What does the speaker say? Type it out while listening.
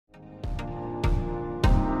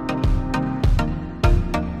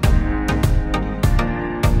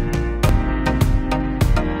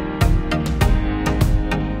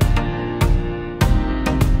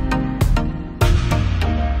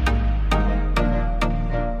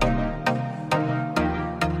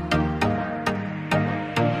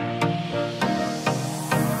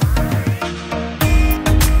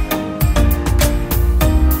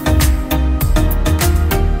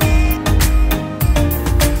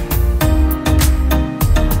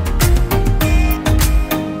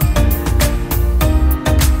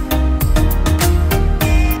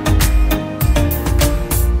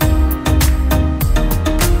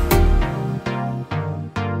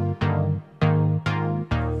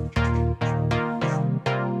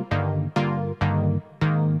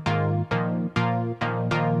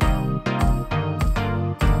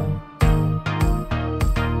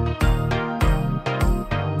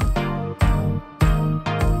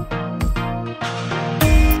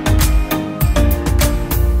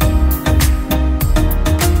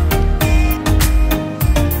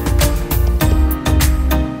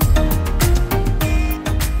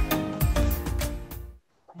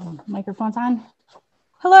Microphone's on.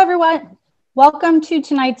 Hello, everyone. Welcome to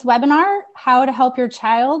tonight's webinar, How to Help Your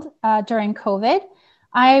Child During COVID.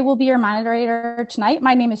 I will be your moderator tonight.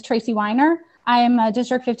 My name is Tracy Weiner. I am a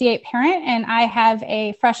District 58 parent, and I have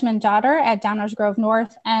a freshman daughter at Downers Grove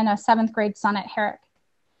North and a 7th grade son at Herrick.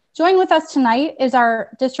 Joining with us tonight is our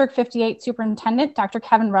District 58 Superintendent, Dr.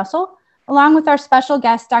 Kevin Russell, along with our special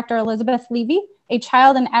guest, Dr. Elizabeth Levey, a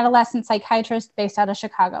child and adolescent psychiatrist based out of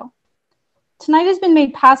Chicago. Tonight has been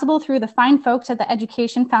made possible through the fine folks at the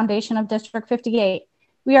Education Foundation of District 58.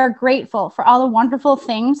 We are grateful for all the wonderful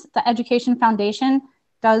things the Education Foundation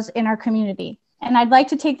does in our community. And I'd like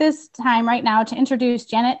to take this time right now to introduce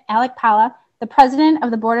Janet Alec-Pala, the president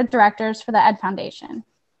of the board of directors for the Ed Foundation.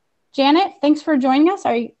 Janet, thanks for joining us.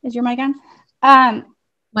 Is your mic on?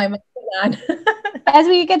 My mic is on. As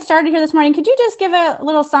we get started here this morning, could you just give a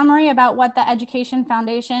little summary about what the Education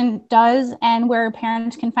Foundation does and where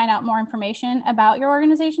parents can find out more information about your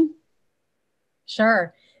organization?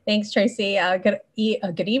 Sure. Thanks, Tracy. Good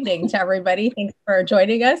evening to everybody. Thanks for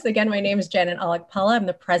joining us. Again, my name is Janet Alec-Pala. I'm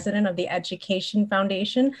the president of the Education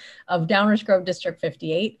Foundation of Downers Grove District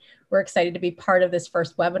 58. We're excited to be part of this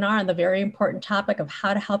first webinar on the very important topic of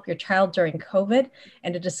how to help your child during COVID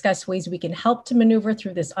and to discuss ways we can help to maneuver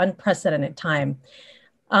through this unprecedented time.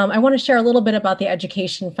 I want to share a little bit about the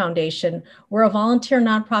Education Foundation. We're a volunteer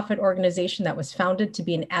nonprofit organization that was founded to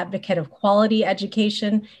be an advocate of quality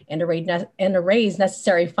education and to raise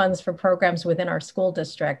necessary funds for programs within our school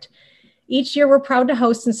district. Each year, we're proud to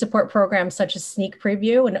host and support programs such as Sneak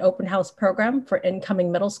Preview, an open house program for incoming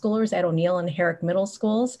middle schoolers at O'Neill and Herrick Middle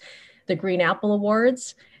Schools, the Green Apple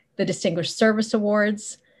Awards, the Distinguished Service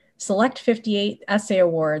Awards, Select 58 Essay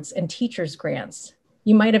Awards, and Teachers Grants.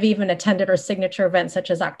 You might have even attended our signature events such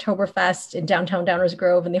as Oktoberfest in downtown Downers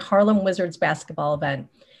Grove and the Harlem Wizards basketball event.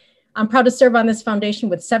 I'm proud to serve on this foundation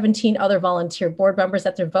with 17 other volunteer board members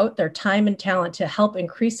that devote their time and talent to help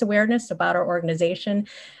increase awareness about our organization,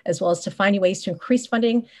 as well as to find ways to increase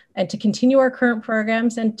funding and to continue our current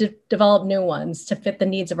programs and to develop new ones to fit the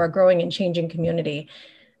needs of our growing and changing community.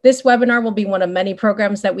 This webinar will be one of many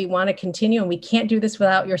programs that we want to continue, and we can't do this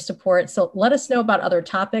without your support. So let us know about other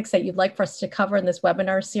topics that you'd like for us to cover in this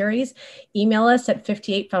webinar series. Email us at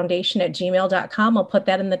 58foundation@gmail.com. I'll put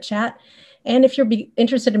that in the chat. And if you're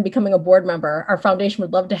interested in becoming a board member, our foundation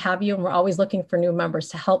would love to have you, and we're always looking for new members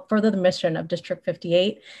to help further the mission of District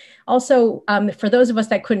 58. Also, for those of us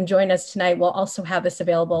that couldn't join us tonight, we'll also have this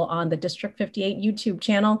available on the District 58 YouTube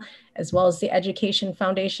channel, as well as the Education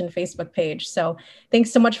Foundation Facebook page. So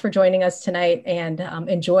thanks so much for joining us tonight, and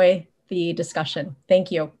enjoy the discussion.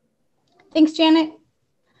 Thank you. Thanks, Janet.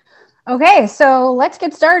 Okay, so let's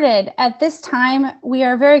get started. At this time, we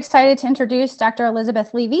are very excited to introduce Dr.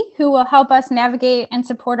 Elizabeth Levey, who will help us navigate and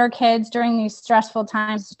support our kids during these stressful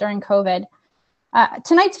times during COVID.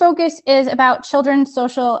 Tonight's focus is about children's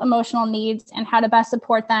social emotional needs and how to best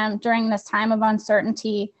support them during this time of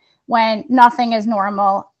uncertainty when nothing is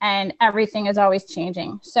normal and everything is always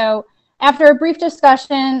changing. So after a brief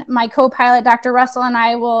discussion, my co-pilot, Dr. Russell, and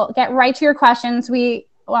I will get right to your questions. We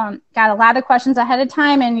got a lot of questions ahead of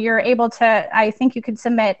time, and you're able to, I think you could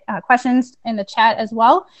submit questions in the chat as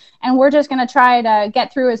well. And we're just going to try to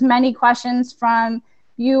get through as many questions from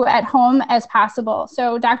you at home as possible.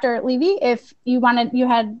 So Dr. Levey, if you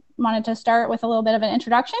had wanted to start with a little bit of an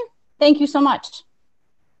introduction, thank you so much.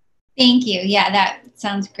 Thank you. Yeah, that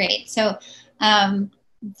sounds great. So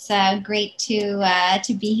it's great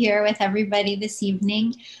to be here with everybody this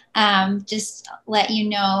evening. Just let you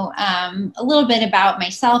know a little bit about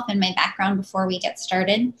myself and my background before we get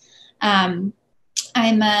started. I'm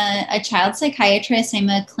a child psychiatrist. I'm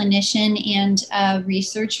a clinician and a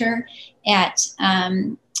researcher at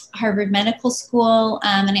Harvard Medical School,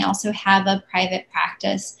 and I also have a private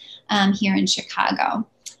practice here in Chicago.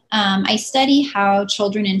 I study how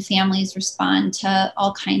children and families respond to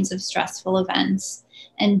all kinds of stressful events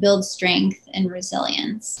and build strength and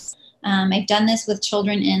resilience. I've done this with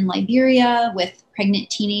children in Liberia, with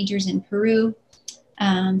pregnant teenagers in Peru,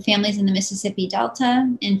 families in the Mississippi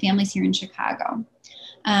Delta, and families here in Chicago.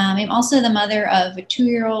 I'm also the mother of a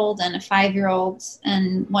 2-year-old and a 5-year-old,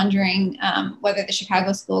 and wondering whether the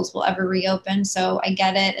Chicago schools will ever reopen. So I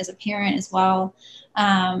get it as a parent as well.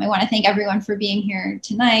 I want to thank everyone for being here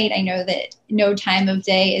tonight. I know that no time of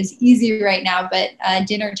day is easy right now, but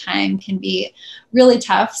dinner time can be really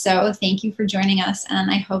tough. So thank you for joining us,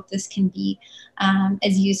 and I hope this can be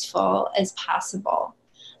as useful as possible.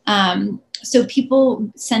 So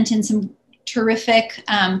people sent in some terrific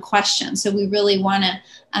questions. So we really want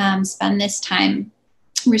to spend this time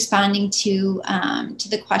responding to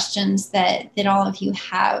the questions that all of you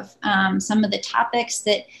have. Some of the topics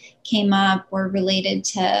that came up were related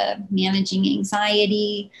to managing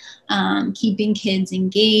anxiety, keeping kids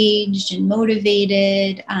engaged and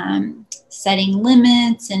motivated, setting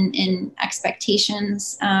limits and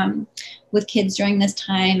expectations with kids during this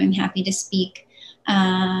time. I'm happy to speak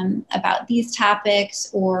about these topics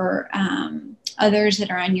or others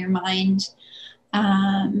that are on your mind.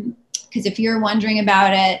 Because if you're wondering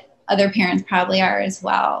about it, other parents probably are as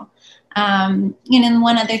well. And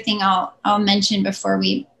one other thing I'll mention before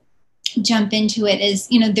we jump into it is,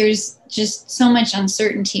 there's just so much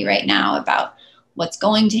uncertainty right now about what's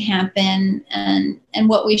going to happen and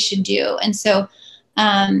what we should do. And so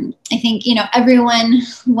I think, everyone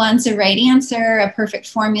wants a right answer, a perfect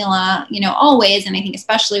formula, always. And I think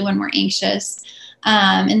especially when we're anxious.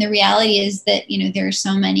 And the reality is that, there are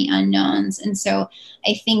so many unknowns. And so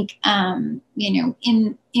I think,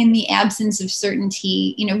 in the absence of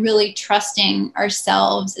certainty, really trusting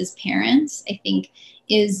ourselves as parents, I think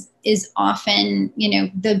is often,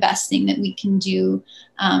 the best thing that we can do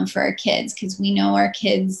for our kids, because we know our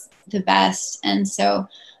kids the best. And so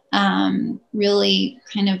really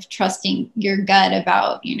kind of trusting your gut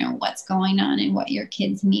about, what's going on and what your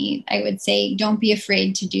kids need. I would say don't be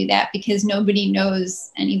afraid to do that, because nobody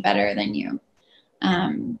knows any better than you.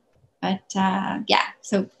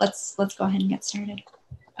 So let's go ahead and get started.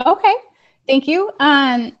 Okay, thank you.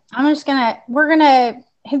 We're gonna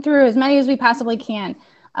hit through as many as we possibly can.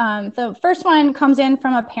 The first one comes in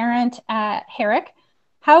from a parent at Herrick.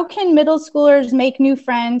 How can middle schoolers make new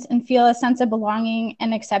friends and feel a sense of belonging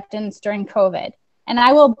and acceptance during COVID? And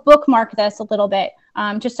I will bookmark this a little bit,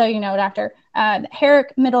 just so you know, Doctor.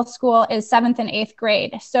 Herrick Middle School is 7th and 8th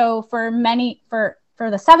grade. So for the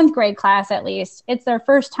 7th grade class, at least, it's their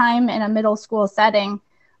first time in a middle school setting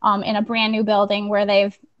in a brand new building where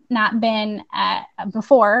they've not been at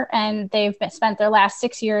before, and they've spent their last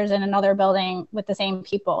 6 years in another building with the same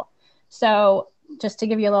people. So just to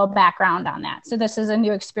give you a little background on that. So this is a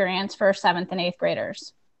new experience for 7th and 8th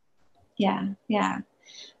graders. Yeah.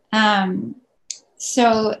 I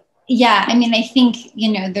think,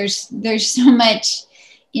 there's so much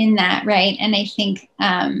in that, right? And I think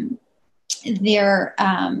with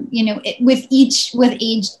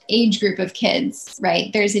age group of kids,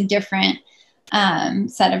 right, there's a different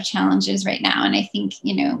set of challenges right now. And I think,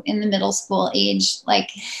 in the middle school age, like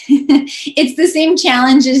it's the same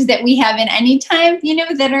challenges that we have in any time,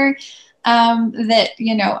 that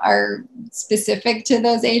are specific to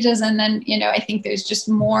those ages. And then, I think there's just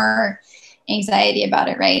more anxiety about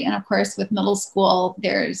it. Right. And of course, with middle school,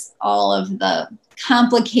 there's all of the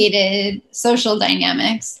complicated social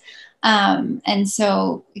dynamics. And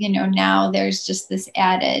so, now there's just this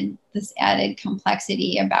added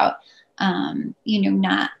complexity about,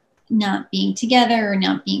 not being together or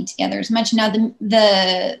not being together as much. Now,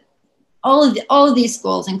 all of these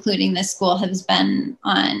schools, including this school, has been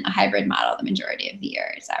on a hybrid model the majority of the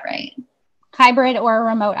year. Is that right? Hybrid or a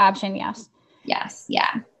remote option? Yes. Yes.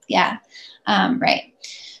 Yeah. Right.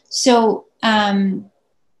 So, I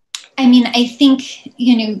think,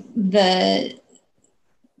 in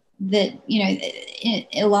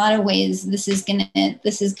a lot of ways, this is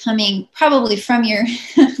coming probably from your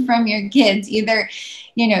kids. Either,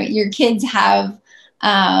 your kids have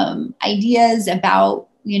ideas about,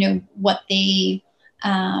 what they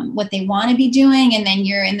want to be doing, and then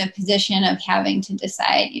you're in the position of having to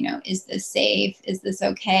decide, is this safe? Is this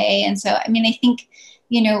okay? And so, I think,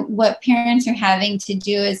 what parents are having to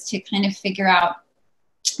do is to kind of figure out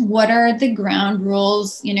what are the ground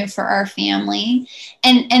rules, for our family.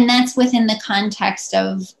 And that's within the context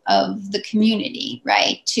of the community,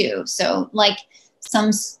 right, too. So like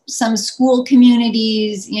some school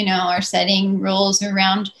communities, are setting rules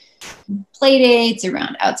around play dates,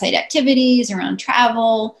 around outside activities, around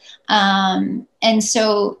travel. And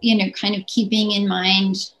so, kind of keeping in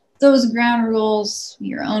mind those ground rules,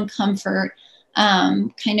 your own comfort,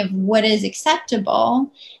 kind of what is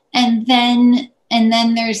acceptable. And then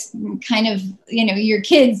there's kind of, your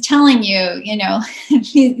kids telling you,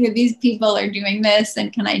 these people are doing this,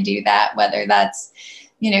 and can I do that? Whether that's,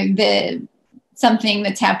 something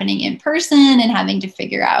that's happening in person and having to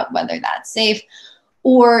figure out whether that's safe,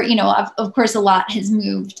 or, of course, a lot has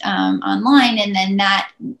moved online. And then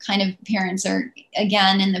that kind of parents are,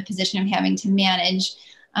 again, in the position of having to manage,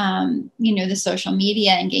 the social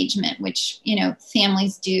media engagement, which,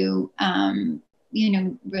 families do,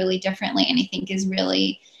 really differently, and I think is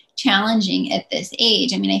really challenging at this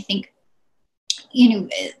age. I think,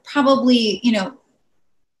 probably,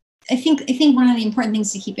 I think one of the important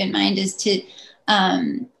things to keep in mind is to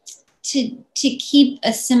keep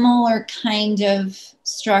a similar kind of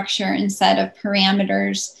structure and set of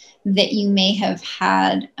parameters that you may have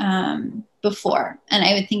had before. And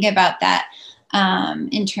I would think about that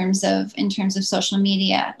in terms of social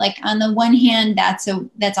media. Like on the one hand, that's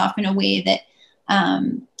often a way that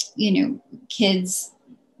kids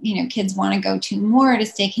want to go to more to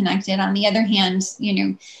stay connected. On the other hand,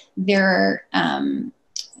 there are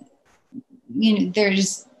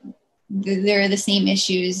the same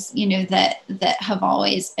issues, that have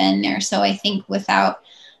always been there. So I think without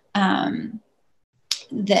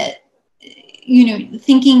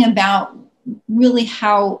thinking about really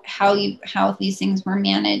how these things were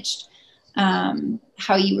managed,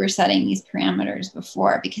 how you were setting these parameters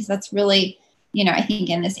before, because that's really, I think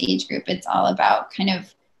in this age group, it's all about kind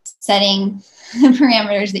of setting the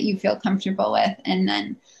parameters that you feel comfortable with, and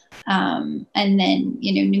then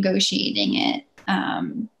negotiating it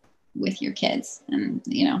with your kids. And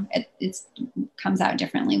it comes out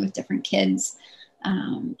differently with different kids,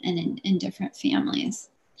 and in different families.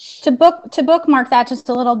 To bookmark that just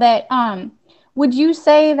a little bit, would you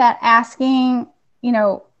say that asking,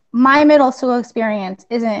 my middle school experience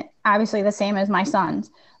isn't obviously the same as my son's,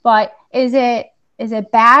 but is it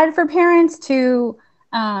bad for parents to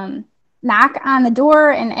knock on the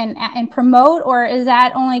door and promote, or is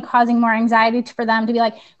that only causing more anxiety for them to be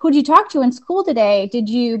like, who did you talk to in school today? Did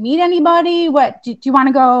you meet anybody? What, do you want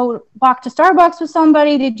to go walk to Starbucks with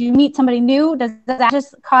somebody? Did you meet somebody new? Does that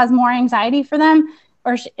just cause more anxiety for them?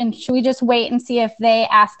 Or should we just wait and see if they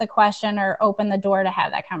ask the question or open the door to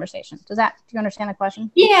have that conversation? Do you understand the question?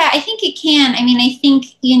 Yeah, I think it can. I mean, I think,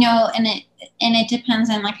 and it depends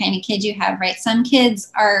on what kind of kid you have, right? Some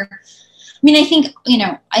kids are, I think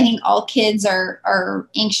all kids are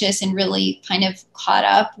anxious and really kind of caught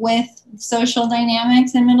up with social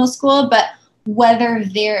dynamics in middle school, but whether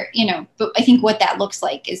they're, but I think what that looks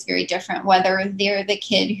like is very different, whether they're the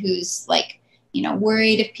kid who's like,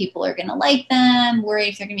 worried if people are going to like them, worried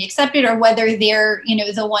if they're going to be accepted, or whether they're,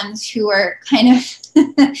 the ones who are kind of,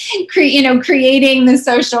 creating the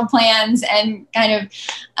social plans and kind of,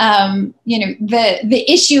 the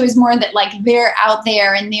issue is more that like they're out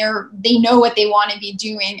there and they know what they want to be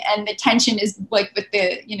doing. And the tension is like with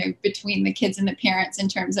the, between the kids and the parents in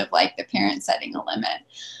terms of like the parents setting a limit.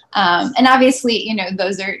 And obviously,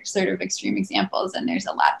 those are sort of extreme examples, and there's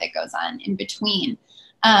a lot that goes on in between.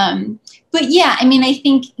 But yeah, I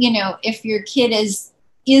think, if your kid is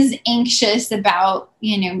anxious about,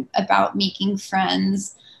 about making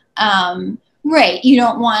friends, right. You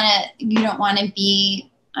don't want to be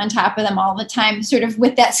on top of them all the time, sort of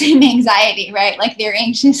with that same anxiety, right? Like they're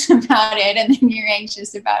anxious about it and then you're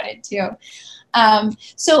anxious about it too.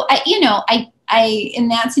 So I, in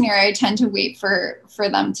that scenario, I tend to wait for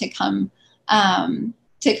them to come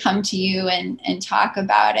to you and talk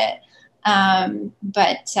about it.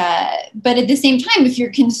 But at the same time, if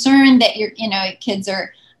you're concerned that your kids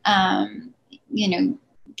are,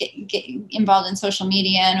 get involved in social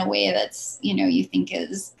media in a way that's, you think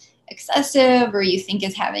is excessive or you think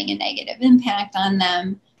is having a negative impact on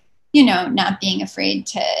them, not being afraid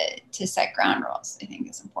to set ground rules, I think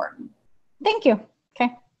is important. Thank you.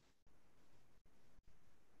 Okay.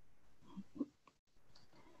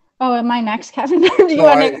 Oh, am I next, Kevin?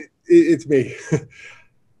 It's me.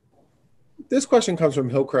 This question comes from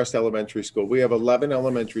Hillcrest Elementary School. We have 11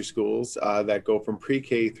 elementary schools that go from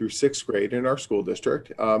pre-K through 6th grade in our school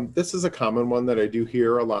district. This is a common one that I do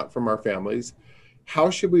hear a lot from our families. How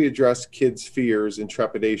should we address kids' fears and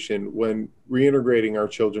trepidation when reintegrating our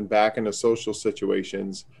children back into social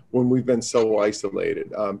situations when we've been so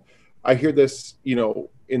isolated? I hear this,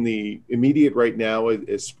 in the immediate right now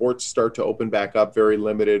as sports start to open back up, very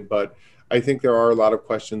limited, but I think there are a lot of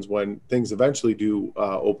questions when things eventually do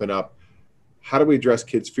open up. How do we address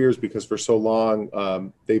kids' fears? Because for so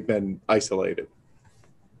long, they've been isolated.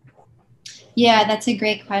 Yeah, that's a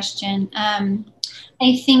great question. I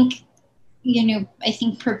think,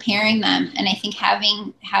 preparing them, and I think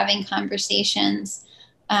having conversations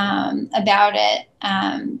about it,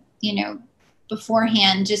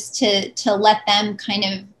 beforehand, just to let them kind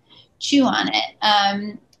of chew on it.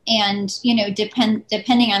 And,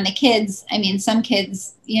 depending on the kids, some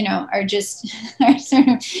kids, are sort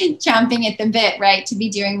of chomping at the bit, right, to be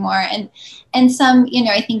doing more. And some,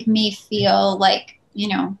 I think may feel like,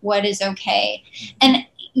 what is okay. And,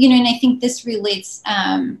 and I think this relates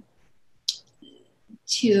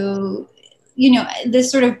to,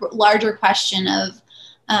 this sort of larger question of,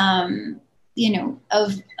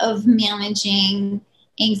 of managing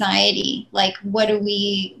anxiety. Like, what do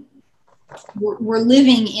we're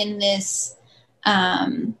living in this,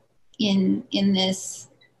 in this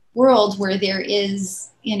world where there is,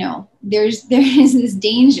 there is this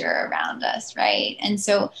danger around us, right? And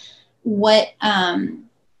so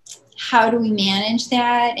how do we manage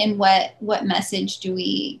that, and what message do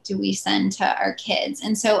we send to our kids?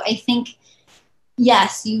 And so I think,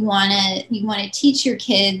 yes, you want to teach your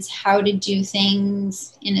kids how to do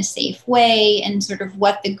things in a safe way and sort of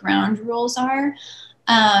what the ground rules are,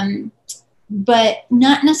 but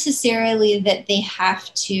not necessarily that they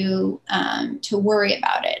have to worry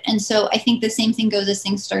about it. And so I think the same thing goes as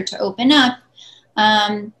things start to open up.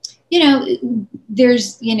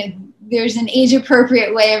 There's an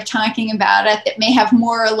age-appropriate way of talking about it that may have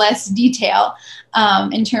more or less detail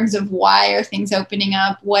in terms of why are things opening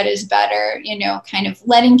up, what is better, kind of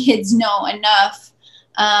letting kids know enough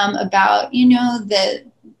about,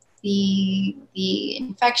 the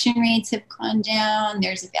infection rates have gone down,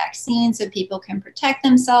 there's a vaccine so people can protect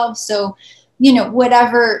themselves. So,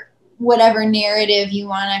 whatever narrative you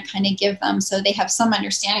want to kind of give them so they have some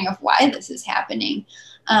understanding of why this is happening.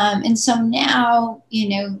 And so now,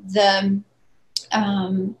 the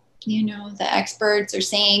experts are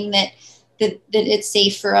saying that it's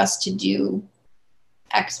safe for us to do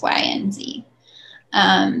X, Y, and Z.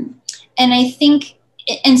 And I think,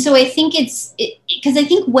 because I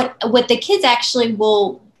think what the kids actually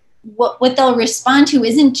what they'll respond to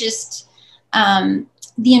isn't just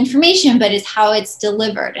the information, but is how it's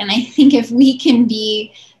delivered. And I think if we can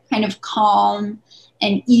be kind of calm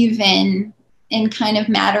and even and kind of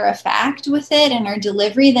matter of fact with it in our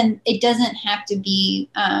delivery, then it doesn't have to be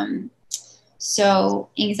so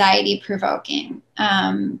anxiety provoking.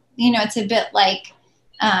 It's a bit like,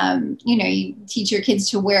 you teach your kids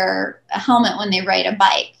to wear a helmet when they ride a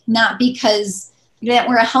bike, not because they don't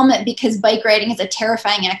wear a helmet because bike riding is a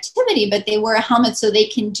terrifying activity, but they wear a helmet so they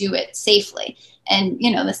can do it safely. And,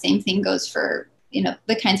 the same thing goes for,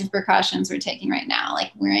 the kinds of precautions we're taking right now,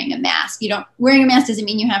 like wearing a mask. Wearing a mask doesn't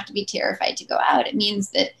mean you have to be terrified to go out. It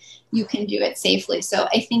means that you can do it safely. So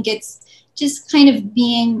I think it's just kind of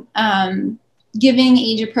being, giving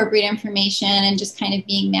age appropriate information and just kind of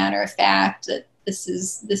being matter of fact that this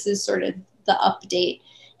is sort of the update,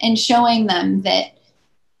 and showing them that,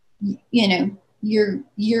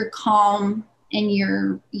 you're calm and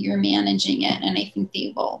you're managing it. And I think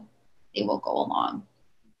they will go along.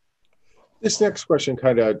 This next question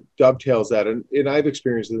kind of dovetails that, and I've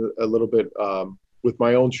experienced it a little bit with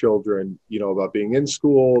my own children, about being in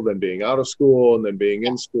school, then being out of school, and then being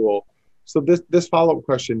in school. So this follow-up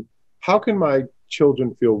question, how can my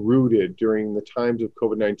children feel rooted during the times of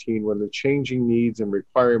COVID-19 when the changing needs and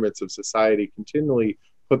requirements of society continually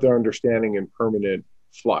put their understanding in permanent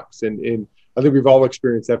flux? And I think we've all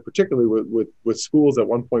experienced that, particularly with schools. At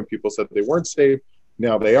one point, people said they weren't safe.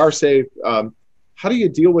 Now they are safe. How do you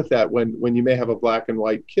deal with that when you may have a black and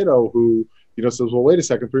white kiddo who, says, well, wait a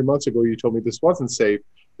second, 3 months ago, you told me this wasn't safe,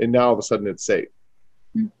 and now all of a sudden it's safe?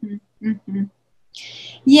 Mm-hmm. Mm-hmm.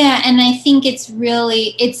 Yeah. And I think it's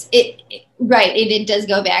really, right. It does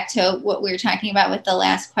go back to what we were talking about with the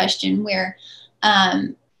last question, where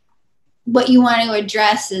what you want to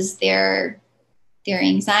address is their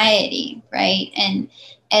anxiety, right? And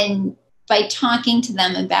by talking to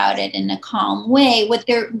them about it in a calm way, what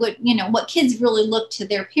kids really look to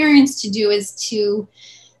their parents to do is to,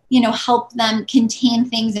 help them contain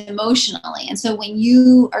things emotionally. And so when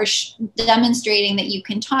you are demonstrating that you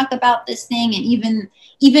can talk about this thing, and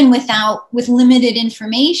even with limited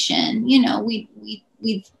information,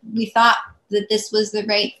 we thought that this was the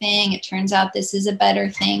right thing. It turns out this is a better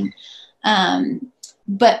thing.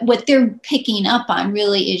 But what they're picking up on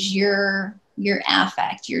really is your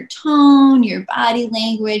affect, your tone, your body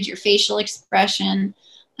language, your facial expression.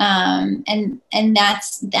 And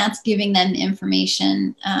that's giving them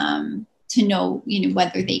information to know,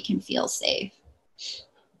 whether they can feel safe.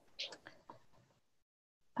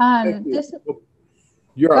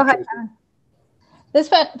 You're go up, ahead.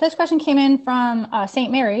 This question came in from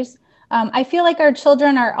St. Mary's. I feel like our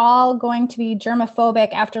children are all going to be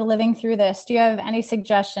germophobic after living through this. Do you have any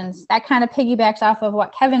suggestions? That kind of piggybacks off of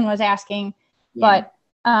what Kevin was asking, yeah.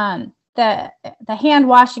 But the hand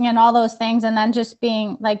washing and all those things, and then just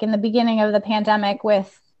being like in the beginning of the pandemic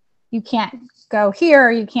with, you can't go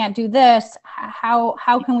here, you can't do this.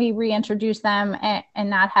 How can we reintroduce them and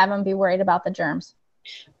not have them be worried about the germs?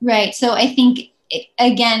 Right. So I think,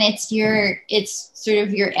 again, it's sort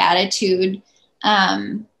of your attitude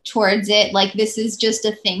towards it. Like, this is just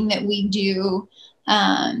a thing that we do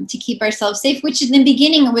to keep ourselves safe, which in the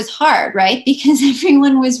beginning it was hard, right? Because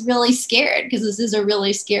everyone was really scared, because this is a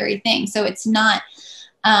really scary thing. So it's not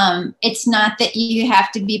that you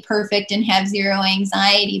have to be perfect and have zero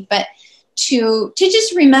anxiety, but to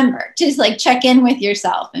just remember, just like check in with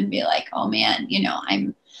yourself and be like, oh man, you know,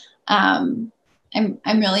 I'm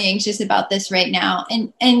really anxious about this right now,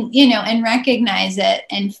 and you know, and recognize it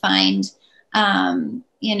and find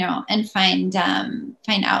you know, and find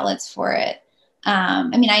outlets for it.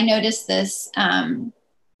 I mean, I noticed this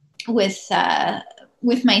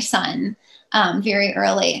with my son very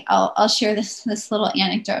early. I'll share this little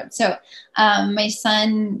anecdote. So my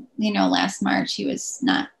son, you know, last March, he was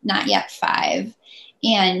not yet 5,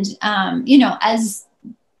 and you know, as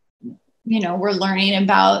you know, we're learning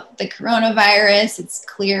about the coronavirus. It's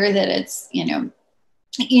clear that it's, you know,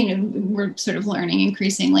 we're sort of learning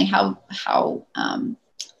increasingly how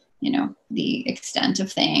you know, the extent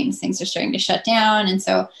of things are starting to shut down. And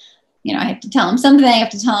so, you know, I have to tell him something. I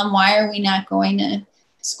have to tell him, why are we not going to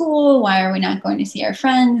school? Why are we not going to see our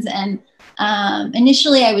friends? And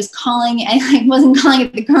initially I wasn't calling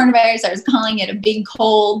it the coronavirus. I was calling it a big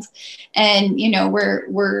cold. And, you know,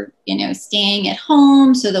 we're, you know, staying at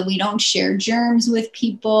home so that we don't share germs with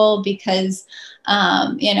people, because,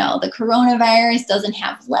 you know, the coronavirus doesn't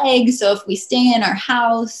have legs. So if we stay in our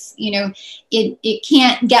house, you know, it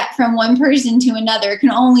can't get from one person to another. It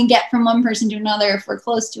can only get from one person to another if we're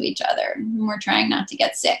close to each other and we're trying not to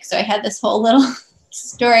get sick. So I had this whole little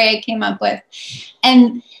story I came up with,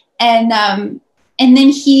 and then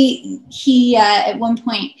he at one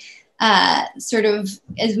point, sort of,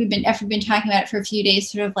 after we've been talking about it for a few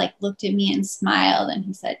days, sort of like looked at me and smiled, and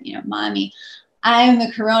he said, you know, Mommy, I'm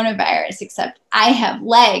the coronavirus, except I have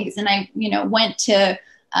legs. And I, you know, went to,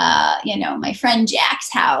 you know, my friend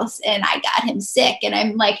Jack's house and I got him sick. And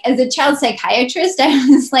I'm like, as a child psychiatrist, I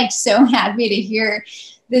was like so happy to hear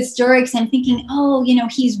this story, because I'm thinking, oh, you know,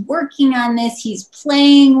 he's working on this, he's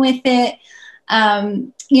playing with it,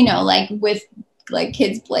 you know, like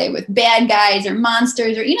kids play with bad guys or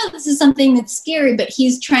monsters, or, you know, this is something that's scary, but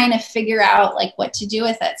he's trying to figure out like what to do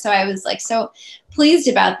with it. So I was like so pleased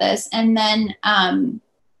about this. And then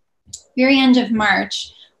very end of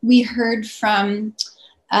March, we heard from,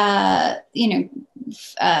 you know,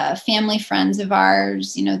 family friends of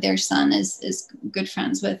ours, you know, their son is good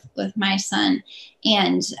friends with my son.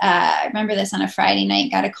 And I remember this on a Friday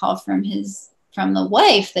night, got a call from the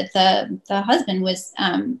wife that the husband was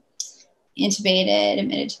intubated,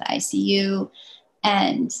 admitted to the ICU.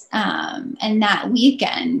 And that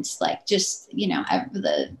weekend, like, just, you know,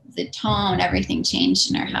 the tone, everything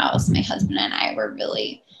changed in our house. My husband and I were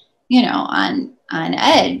really, you know, on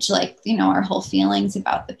edge, like, you know, our whole feelings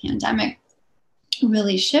about the pandemic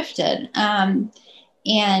really shifted.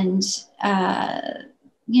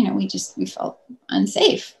 You know, we felt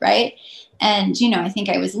unsafe. Right. And, you know, I think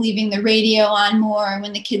I was leaving the radio on more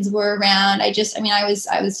when the kids were around. I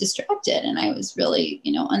was distracted, and I was really,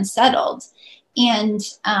 you know, unsettled. And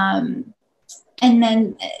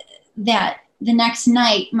then that the next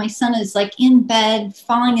night, my son is like in bed,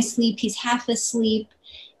 falling asleep. He's half asleep,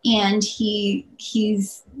 and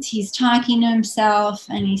he's talking to himself,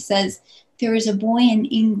 and he says, there was a boy in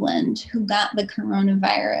England who got the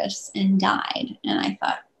coronavirus and died. And I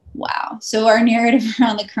thought, wow. So our narrative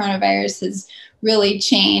around the coronavirus has really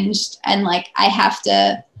changed. And like, I have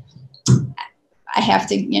to,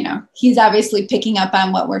 you know, he's obviously picking up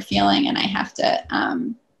on what we're feeling, and I have to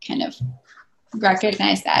kind of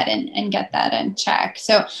recognize that and get that in check.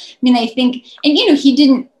 So, I mean, I think, and, you know, he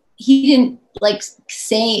didn't like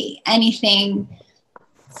say anything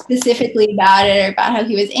specifically about it or about how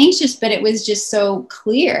he was anxious, but it was just so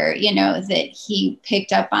clear, you know, that he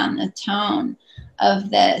picked up on the tone of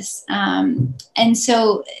this. And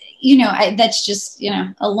so, you know, that's just, you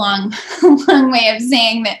know, a long way of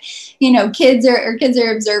saying that, you know, kids are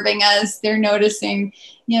observing us. They're noticing,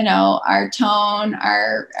 you know, our tone,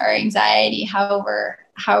 our anxiety, how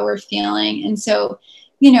we're feeling. And so,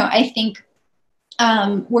 you know, I think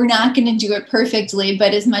we're not going to do it perfectly,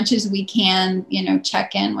 but as much as we can, you know,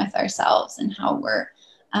 check in with ourselves and how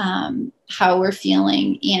we're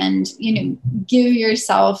feeling, and, you know, give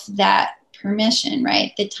yourself that permission,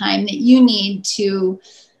 right? The time that you need to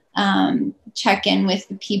check in with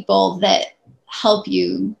the people that help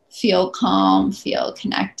you feel calm, feel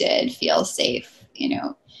connected, feel safe, you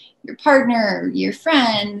know, your partner, your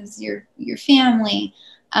friends, your family,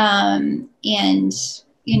 and,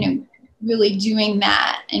 you know, really doing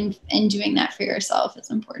that and doing that for yourself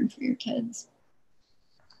is important for your kids.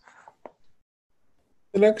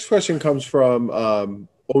 The next question comes from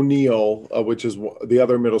O'Neill, which is the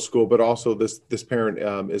other middle school, but also this parent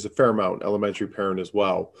is a Fairmount elementary parent as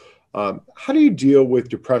well. How do you deal with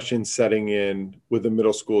depression setting in with a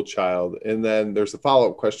middle school child? And then there's a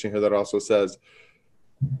follow-up question here that also says,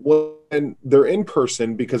 when they're in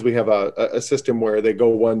person, because we have a system where they go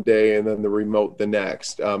one day and then the remote the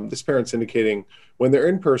next, this parent's indicating when they're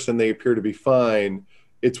in person, they appear to be fine.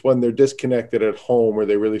 It's when they're disconnected at home where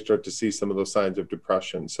they really start to see some of those signs of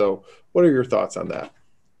depression. So what are your thoughts on that?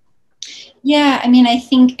 Yeah, I mean, I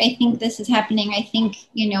think this is happening. I think,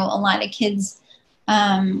 a lot of kids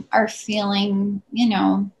are feeling,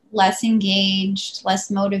 less engaged,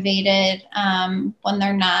 less motivated when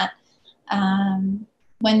they're not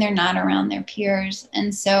around their peers.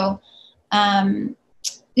 And so, I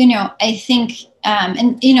think,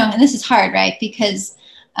 and this is hard, right? Because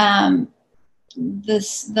having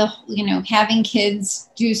kids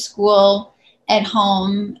do school at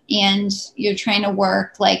home and you're trying to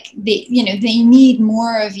work, like they need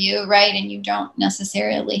more of you, right? And you don't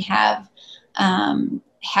necessarily have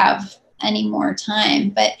any more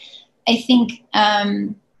time. But I think,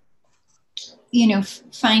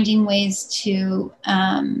 finding ways to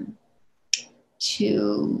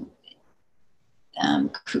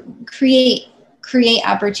create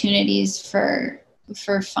opportunities for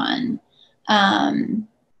fun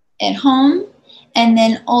at home. And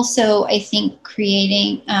then also, I think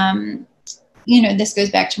creating, this goes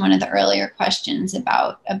back to one of the earlier questions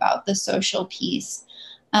about the social piece.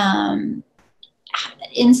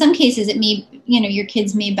 In some cases, it may, your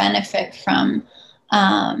kids may benefit from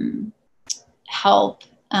help,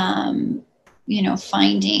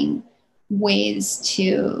 finding ways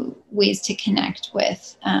to connect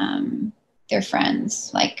with their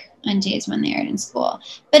friends, like on days when they are in school.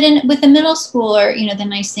 But with a middle schooler, the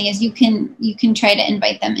nice thing is you can try to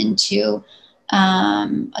invite them into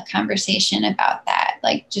a conversation about that,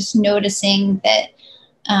 like just noticing that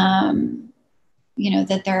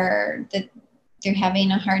that they're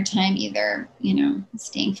having a hard time either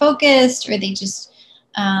staying focused, or they just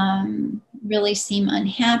really seem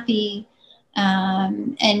unhappy,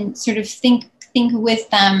 and sort of think with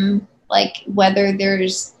them, like whether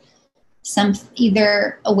there's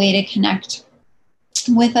either a way to connect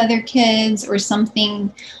with other kids or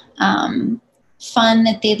something fun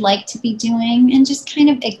that they'd like to be doing, and just kind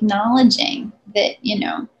of acknowledging that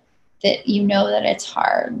that it's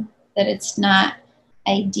hard, that it's not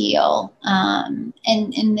ideal, and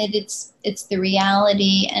that it's the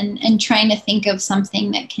reality, and trying to think of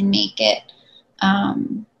something that can make it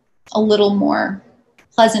a little more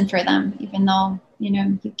pleasant for them, even though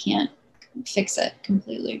you can't fix it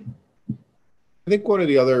completely. I think one of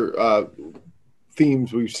the other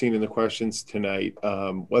themes we've seen in the questions tonight,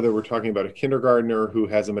 whether we're talking about a kindergartner who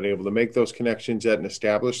hasn't been able to make those connections yet and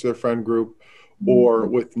establish their friend group, or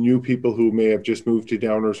with new people who may have just moved to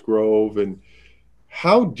Downers Grove, and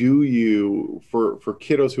how do you, for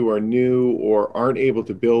kiddos who are new or aren't able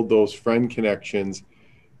to build those friend connections,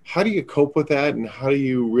 how do you cope with that, and how do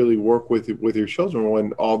you really work with your children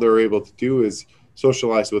when all they're able to do is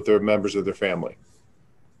socialize with their members of their family?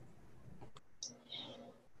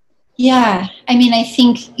 Yeah, I mean, I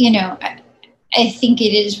think I think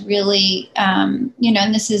it is really and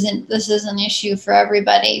this is an issue for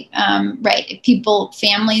everybody, right?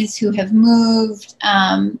 Families who have moved,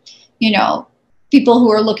 people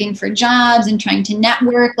who are looking for jobs and trying to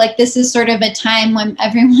network. Like, this is sort of a time when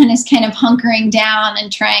everyone is kind of hunkering down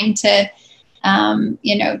and trying to,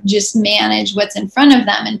 just manage what's in front of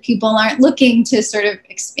them. And people aren't looking to sort of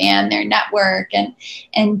expand their network and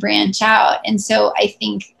branch out. And so I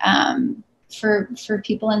think for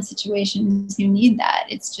people in situations who need that,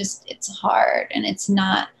 it's hard, and it's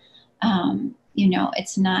not,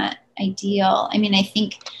 it's not ideal. I mean, I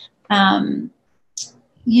think, I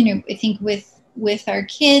think with our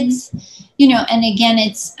kids, and again,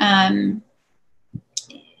 it's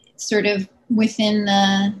sort of within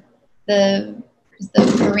the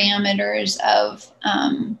parameters of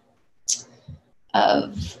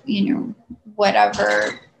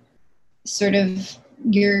whatever sort of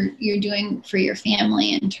you're doing for your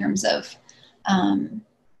family in terms of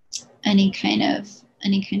any kind of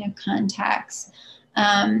contacts.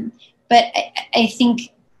 But I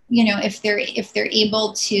think, if they're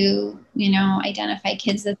able to, identify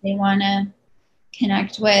kids that they want to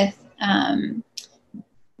connect with,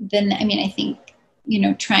 then, I mean, I think,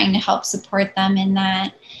 trying to help support them in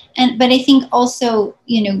that. But I think also,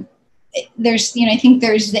 there's, I think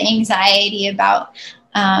there's the anxiety about,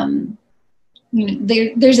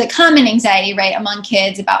 there's a common anxiety, right, among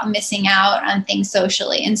kids about missing out on things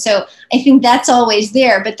socially. And so I think that's always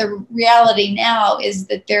there, but the reality now is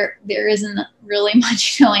that there isn't really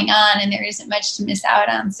much going on, and there isn't much to miss out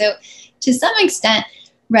on. So to some extent,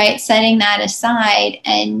 right, setting that aside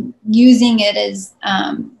and using it as,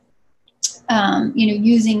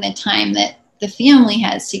 using the time that the family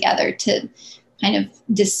has together to kind of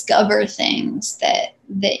discover things that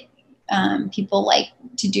people like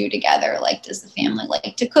to do together. Like, does the family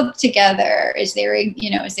like to cook together? Is there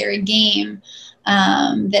a game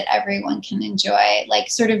that everyone can enjoy? Like,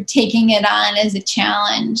 sort of taking it on as a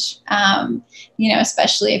challenge,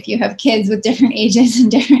 especially if you have kids with different ages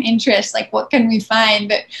and different interests. Like, what can we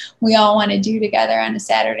find that we all want to do together on a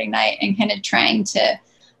Saturday night, and kind of trying to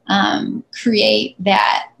create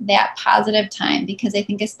that positive time. Because I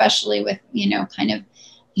think especially with, kind of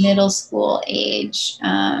middle school age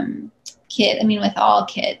with all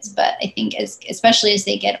kids, but I think especially as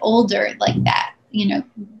they get older, like that,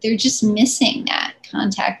 they're just missing that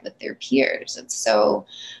contact with their peers. It's so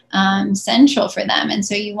central for them. And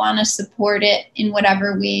so you want to support it in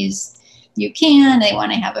whatever ways you can. They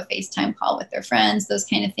want to have a FaceTime call with their friends, those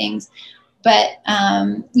kind of things. But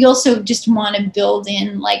you also just want to build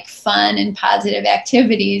in like fun and positive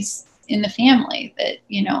activities in the family that,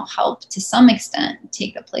 help to some extent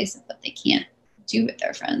take the place of what they can't do with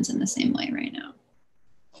their friends in the same way right now.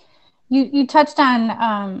 You touched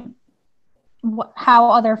on how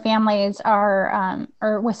other families are,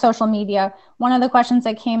 or with social media. One of the questions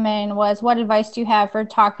that came in was, what advice do you have for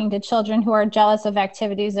talking to children who are jealous of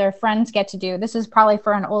activities their friends get to do? This is probably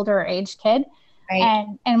for an older age kid. Right.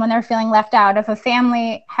 And when they're feeling left out, if a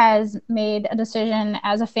family has made a decision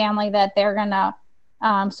as a family that they're going to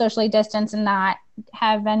socially distance and not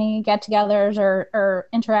have any get-togethers or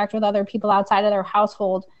interact with other people outside of their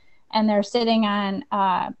household, and they're sitting on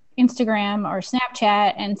Instagram or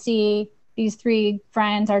Snapchat and see these three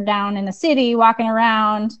friends are down in the city walking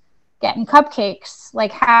around getting cupcakes,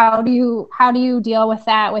 like how do you deal with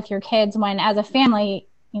that with your kids when, as a family,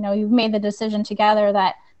 you've made the decision together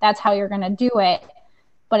that that's how you're going to do it,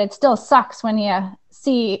 but it still sucks when you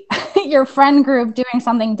see your friend group doing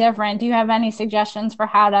something different? Do you have any suggestions for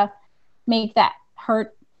how to make that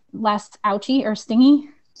hurt less ouchy or stingy?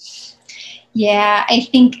 Yeah, I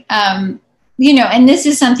think, and this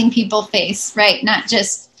is something people face, right? Not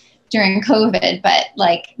just during COVID, but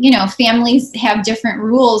families have different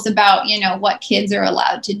rules about, what kids are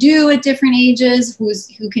allowed to do at different ages, who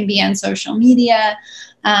can be on social media,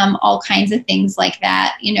 all kinds of things like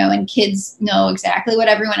that, and kids know exactly what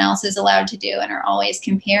everyone else is allowed to do and are always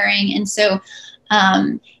comparing. And so,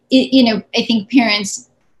 I think parents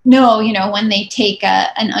know, when they take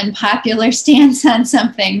an unpopular stance on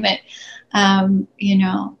something that,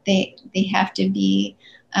 they have to be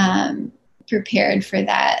prepared for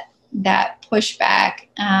that pushback.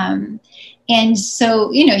 And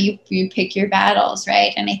so, you pick your battles,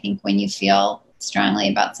 right? And I think when you feel strongly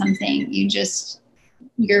about something,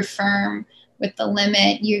 you're firm with the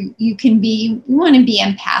limit. You want to be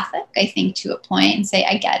empathic, I think, to a point, and say,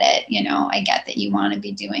 I get it. I get that you want to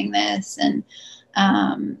be doing this. And,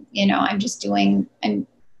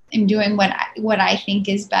 I'm doing what I think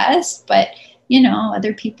is best, but,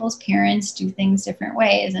 other people's parents do things different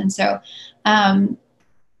ways. And so, I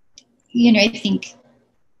think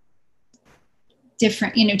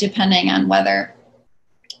different, depending on whether,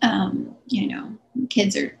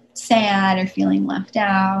 kids are sad or feeling left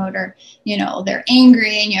out, or, they're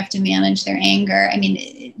angry and you have to manage their anger. I mean,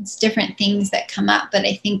 it's different things that come up, but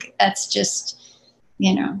I think that's just,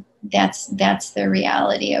 that's the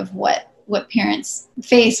reality of what parents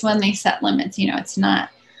face when they set limits. It's not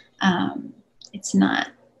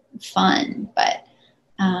fun, but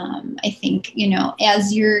I think,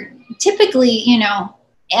 as you're typically,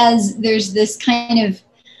 as there's this kind of,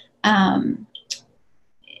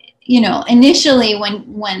 initially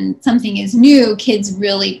when something is new, kids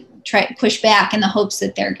really try to push back in the hopes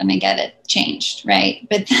that they're going to get it changed, right?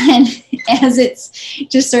 But then as it's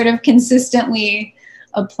just sort of consistently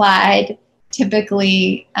applied,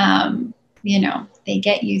 typically, they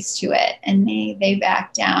get used to it and they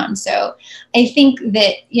back down. So I think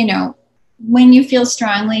that, when you feel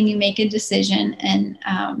strongly and you make a decision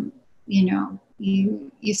and, you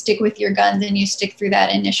stick with your guns and you stick through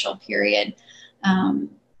that initial period,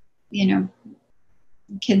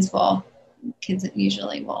 kids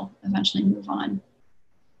usually will eventually move on.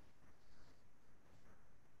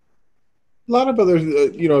 A lot of other,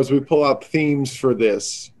 as we pull out themes for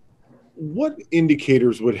this, what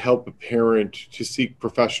indicators would help a parent to seek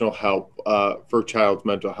professional help for a child's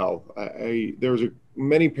mental health? There's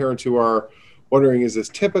many parents who are wondering, is this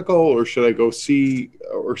typical, or should I go see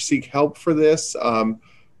or seek help for this?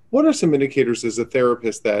 What are some indicators as a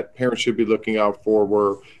therapist that parents should be looking out for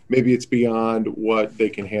where maybe it's beyond what they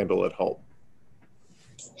can handle at home?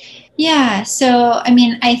 Yeah. So,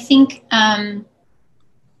 I think,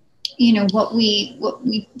 what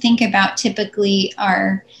we think about typically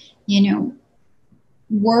are,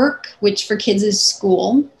 work, which for kids is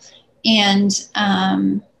school, and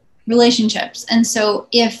relationships. And so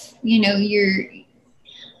if, you're,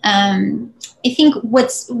 I think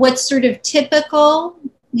what's sort of typical,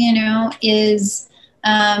 is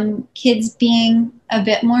kids being a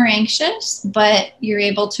bit more anxious, but you're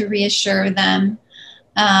able to reassure them.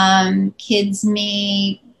 Kids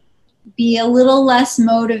may be a little less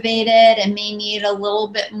motivated and may need a little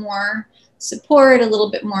bit more support, a little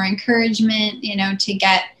bit more encouragement, to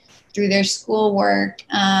get through their schoolwork.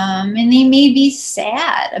 And they may be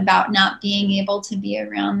sad about not being able to be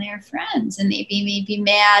around their friends, and they may be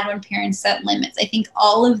mad when parents set limits. I think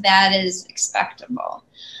all of that is expectable.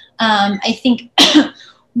 I think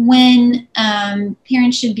when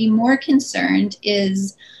parents should be more concerned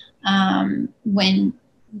is when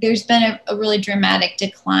there's been a really dramatic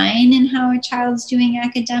decline in how a child's doing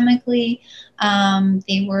academically.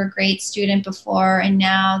 They were a great student before, and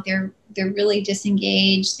now they're really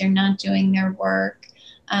disengaged. They're not doing their work.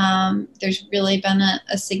 There's really been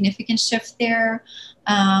a significant shift there.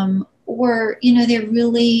 Or they're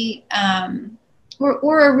really,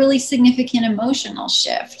 or a really significant emotional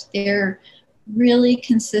shift. They're really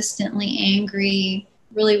consistently angry,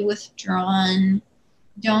 really withdrawn,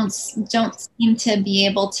 don't seem to be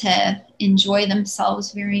able to enjoy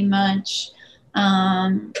themselves very much.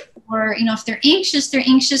 Or, if they're anxious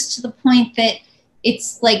to the point that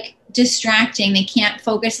it's like distracting. They can't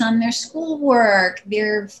focus on their schoolwork.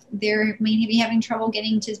 They're maybe having trouble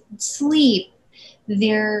getting to sleep.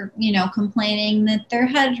 They're, complaining that their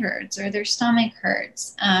head hurts or their stomach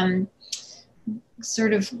hurts,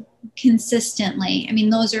 sort of consistently. I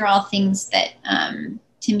mean, those are all things that,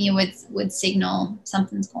 to me would signal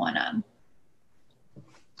something's going on.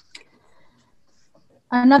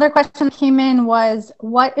 Another question that came in was,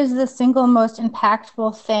 what is the single most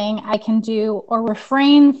impactful thing I can do or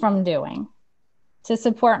refrain from doing to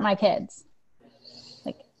support my kids?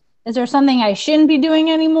 Like, is there something I shouldn't be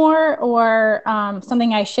doing anymore, or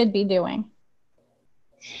something I should be doing?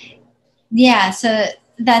 Yeah, so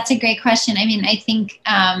that's a great question. I mean, I think,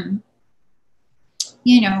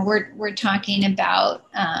 we're talking about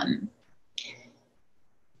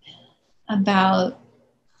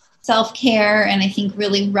self-care, and I think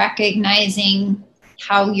really recognizing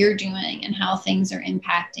how you're doing and how things are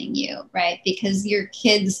impacting you, right? Because your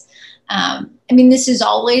kids, this is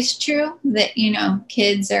always true that,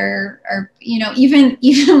 kids are even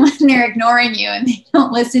when they're ignoring you and they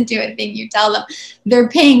don't listen to a thing you tell them, they're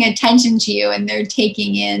paying attention to you and they're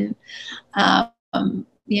taking in, how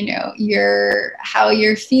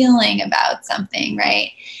you're feeling about something,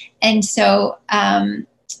 right? And so, I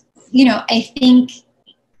think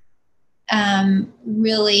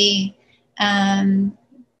really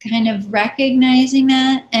kind of recognizing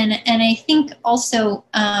that, and I think also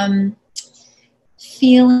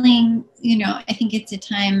feeling, I think it's a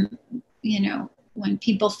time, when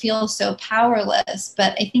people feel so powerless,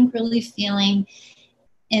 but I think really feeling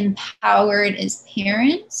empowered as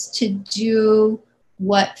parents to do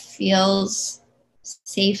what feels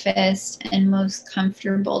safest and most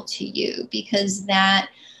comfortable to you, because that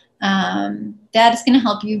is going to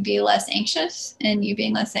help you be less anxious, and you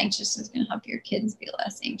being less anxious is going to help your kids be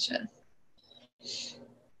less anxious.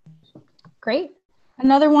 Great.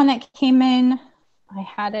 Another one that came in, I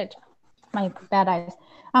had it, my bad eyes.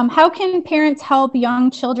 How can parents help young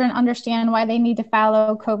children understand why they need to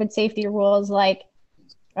follow COVID safety rules, like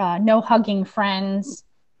no hugging friends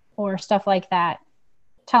or stuff like that?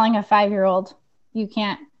 Telling a 5-year-old you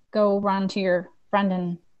can't go run to your friend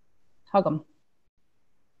and hug them.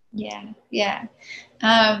 Yeah.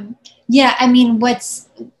 I mean, what's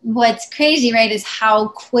crazy, right, is how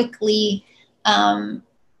quickly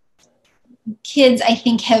kids, I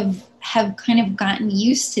think, have kind of gotten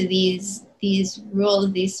used to these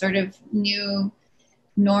rules, these sort of new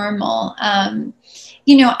normal. I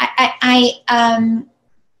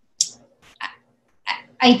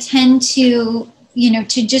tend to,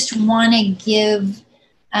 to just want to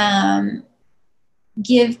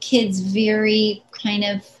give kids very kind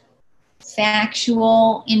of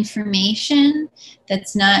factual information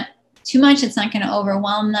that's not too much. It's not going to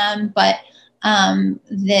overwhelm them, but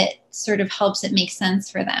that sort of helps it make sense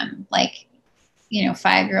for them. Like, 4 or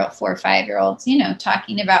 5-year-olds,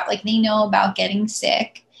 talking about, like, they know about getting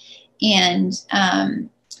sick. And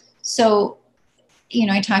so,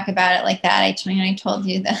 I talk about it like that. I told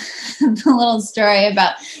you the little story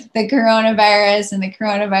about the coronavirus, and the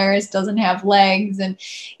coronavirus doesn't have legs. And,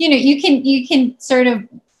 you can sort of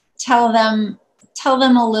tell them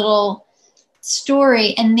a little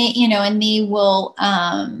story, and they will,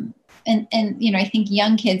 and I think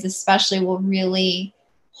young kids especially will really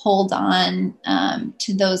hold on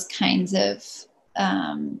to those kinds of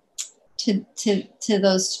to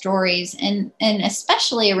those stories, and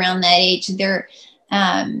especially around that age, they're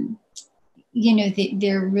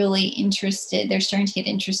they're really interested. They're starting to get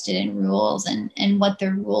interested in rules and what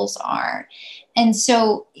their rules are. And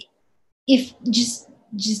so if just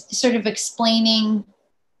sort of explaining,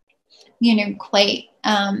 quite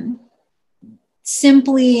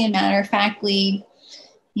simply and matter-of-factly,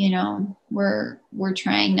 we're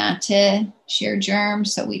trying not to share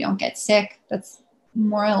germs so we don't get sick. That's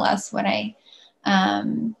more or less what I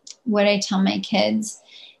tell my kids.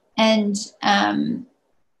 And and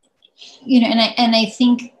I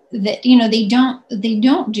think that, they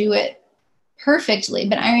don't do it perfectly,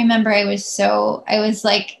 but I remember I was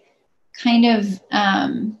like kind of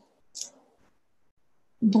I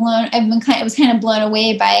was kind of blown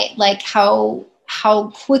away by like how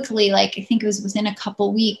quickly, like I think it was within a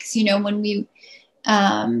couple weeks, when we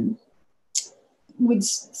would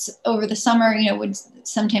over the summer, would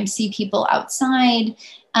sometimes see people outside,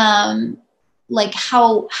 like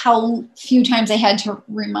how few times I had to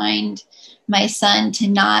remind my son to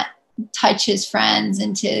not touch his friends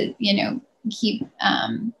and to, keep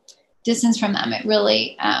distance from them. It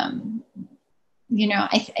really, I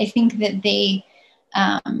think that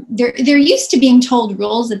they're used to being told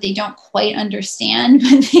rules that they don't quite understand,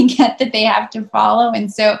 but they get that they have to follow.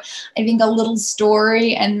 And so I think a little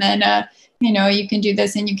story and then, you can do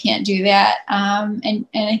this and you can't do that. And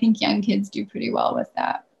I think young kids do pretty well with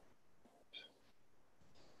that.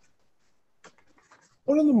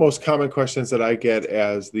 One of the most common questions that I get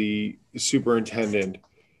as the superintendent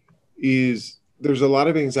is there's a lot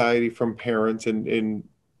of anxiety from parents, and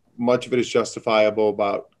much of it is justifiable,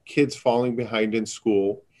 about kids falling behind in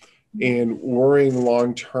school and worrying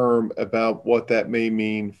long-term about what that may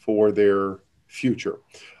mean for their future.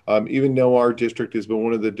 Even though our district has been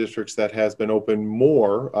one of the districts that has been open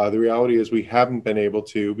more, the reality is we haven't been able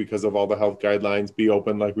to, because of all the health guidelines, be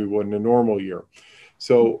open like we would in a normal year.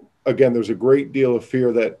 So again, there's a great deal of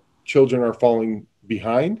fear that children are falling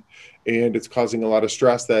behind, and it's causing a lot of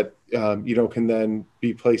stress that, can then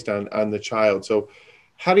be placed on the child. So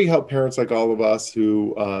how do you help parents like all of us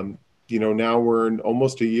who, now we're in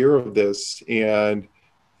almost a year of this and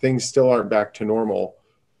things still aren't back to normal?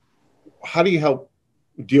 How do you help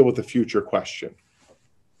deal with the future question?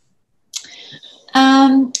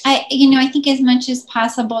 I think as much as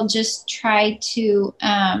possible, just try to,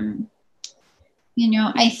 I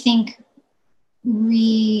think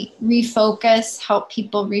refocus, help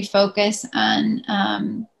people refocus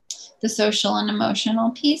on the social and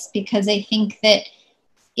emotional piece, because I think that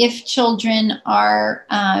if children are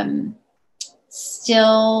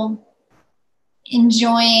still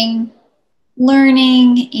enjoying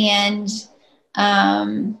learning and,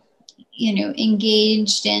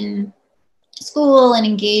 engaged in school and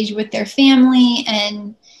engaged with their family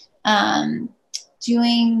and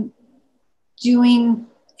doing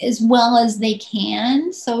as well as they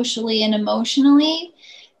can socially and emotionally,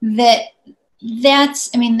 that's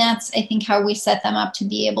I think how we set them up to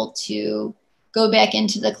be able to go back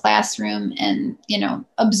into the classroom and,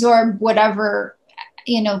 absorb whatever,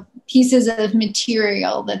 pieces of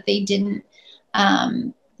material that they didn't,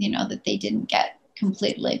 get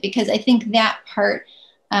completely. Because I think that part,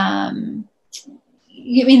 that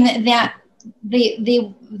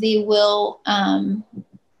they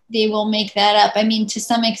will make that up. I mean, to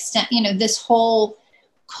some extent, this whole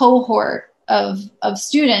cohort of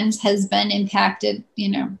students has been impacted,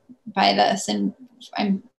 by this. And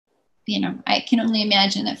I can only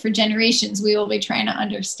imagine that for generations, we will be trying to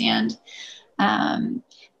understand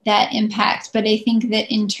that impact. But I think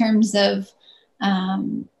that in terms of,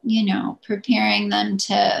 preparing them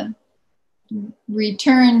to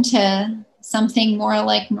return to something more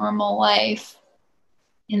like normal life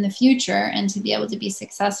in the future and to be able to be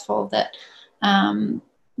successful, that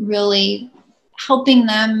really helping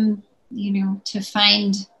them, to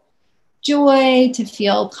find joy, to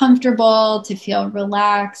feel comfortable, to feel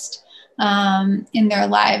relaxed in their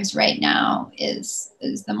lives right now is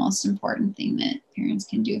the most important thing that parents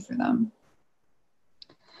can do for them.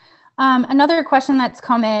 Another question that's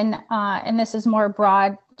come in, and this is more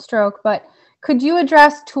broad stroke, but could you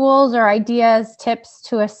address tools or ideas, tips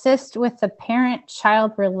to assist with the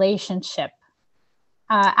parent-child relationship?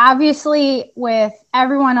 Obviously, with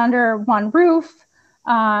everyone under one roof,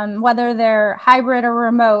 whether they're hybrid or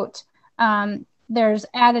remote, there's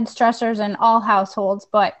added stressors in all households,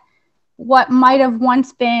 but what might have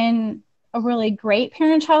once been a really great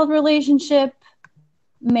parent-child relationship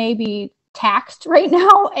may be taxed right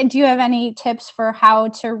now. And do you have any tips for how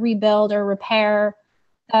to rebuild or repair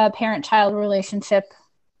a parent-child relationship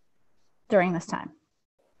during this time?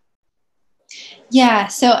 Yeah.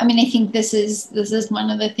 So, I mean, I think this is one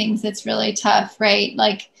of the things that's really tough, right?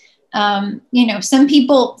 Like, you know, some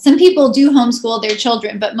people do homeschool their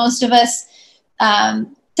children, but most of us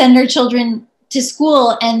send our children to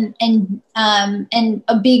school, and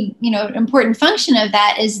a big, you know, important function of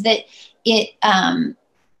that is that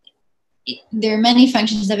there are many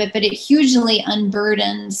functions of it, but it hugely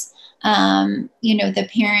unburdens, you know, the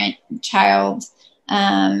parent-child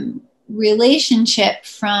relationship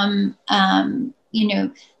from, you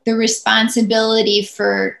know, the responsibility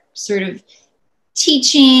for sort of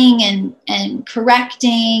teaching and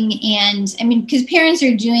correcting. And I mean, because parents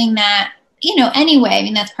are doing that, you know, anyway. I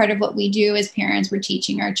mean, that's part of what we do as parents. We're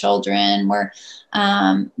teaching our children, we're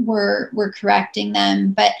correcting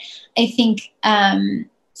them. But I think,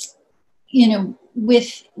 you know,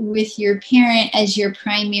 with your parent as your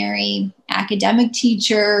primary academic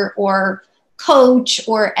teacher or coach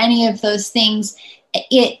or any of those things,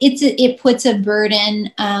 it puts a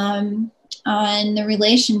burden on the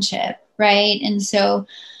relationship, right? And so,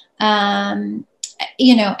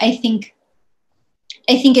 you know, I think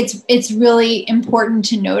it's really important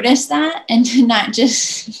to notice that and to not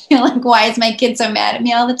just feel like, why is my kid so mad at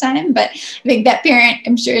me all the time? But I think that parent,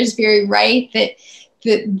 I'm sure, is very right that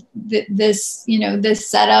this, you know, this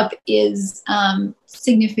setup is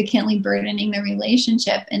significantly burdening the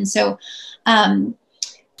relationship. And so,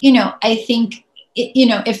 you know, I think, you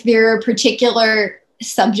know, if there are particular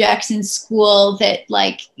subjects in school that,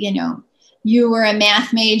 like, you know, you were a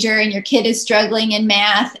math major and your kid is struggling in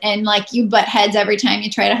math, and like you butt heads every time you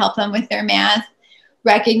try to help them with their math,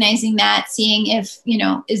 recognizing that, seeing if, you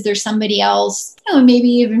know, is there somebody else, you know, maybe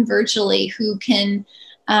even virtually, who can,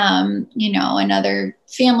 you know, another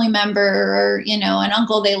family member or, you know, an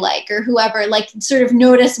uncle they like or whoever, like sort of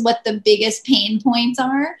notice what the biggest pain points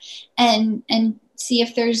are and see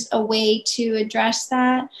if there's a way to address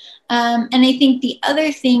that. And I think the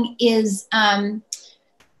other thing is,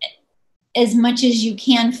 as much as you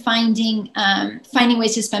can, finding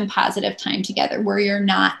ways to spend positive time together where you're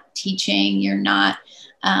not teaching, you're not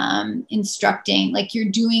instructing, like you're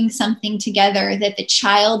doing something together that the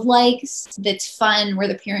child likes, that's fun, where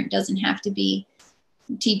the parent doesn't have to be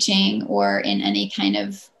teaching or in any kind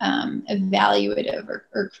of evaluative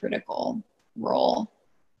or critical role.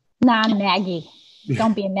 Non-naggy.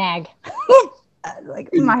 Don't be a nag. Like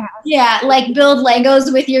in my house. Yeah, like build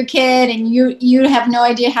Legos with your kid and you have no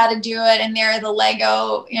idea how to do it, and they're the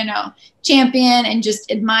Lego, you know, champion, and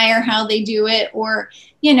just admire how they do it, or,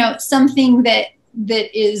 you know, something that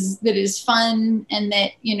is fun and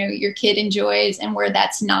that, you know, your kid enjoys, and where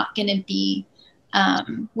that's not going to be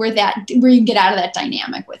where you can get out of that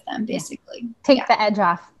dynamic with them, basically. Take the edge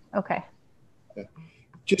off. Okay.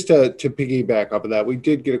 Just to piggyback off of that, we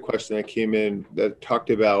did get a question that came in that talked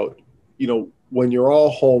about, you know, when you're all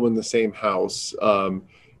home in the same house,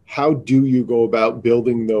 how do you go about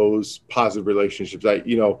building those positive relationships?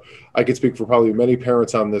 I could speak for probably many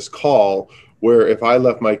parents on this call, where if I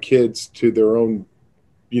left my kids to their own,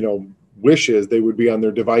 you know, wishes, they would be on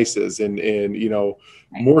their devices and you know,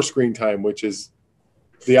 right, more screen time, which is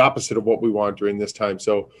the opposite of what we want during this time.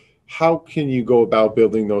 So how can you go about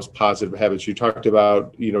building those positive habits? You talked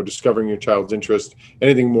about, you know, discovering your child's interest.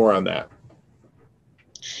 Anything more on that?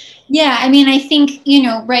 Yeah, I mean, I think, you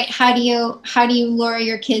know, right, how do you lure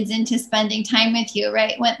your kids into spending time with you,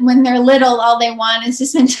 right? When they're little, all they want is to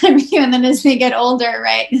spend time with you, and then as they get older,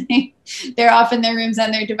 right, they're off in their rooms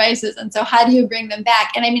on their devices. And so how do you bring them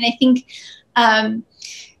back? And I mean, I think,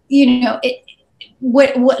 you know,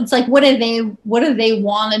 it's like, what do they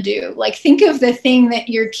want to do? Like, think of the thing that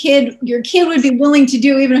your kid would be willing to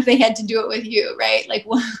do even if they had to do it with you, right? Like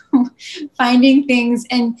finding things,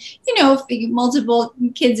 and, you know, if you multiple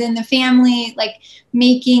kids in the family, like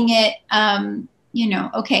making it, you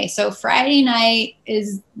know, okay, so Friday night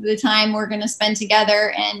is the time we're going to spend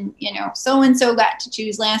together, and, you know, so-and-so got to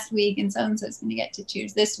choose last week, and so-and-so is going to get to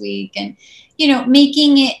choose this week. And, you know,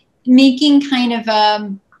 making kind of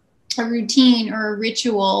a routine or a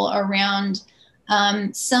ritual around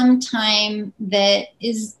some time that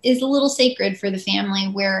is a little sacred for the family,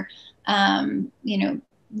 where, you know,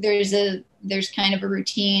 there's kind of a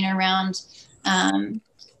routine around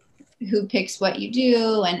who picks what you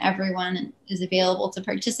do, and everyone is available to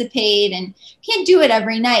participate. And you can't do it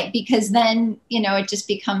every night, because then, you know, it just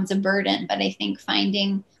becomes a burden. But I think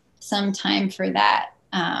finding some time for that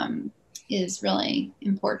is really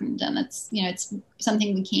important, and it's, you know, it's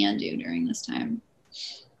something we can do during this time.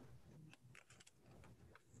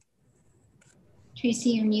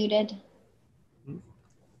 Tracy, you're muted.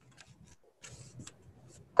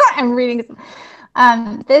 I'm reading.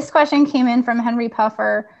 This question came in from Henry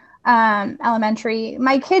Puffer. elementary.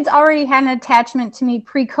 My kids already had an attachment to me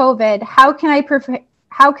pre-COVID. How can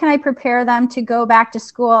I prepare them to go back to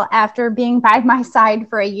school after being by my side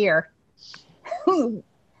for a year?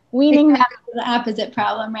 Weaning them. The opposite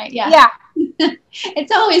problem, right? Yeah. Yeah.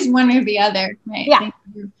 It's always one or the other, right? Yeah.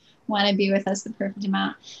 You want to be with us the perfect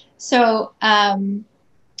amount. So,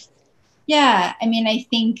 yeah, I mean, I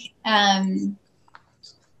think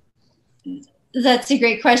that's a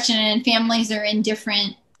great question. And families are in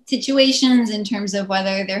different situations in terms of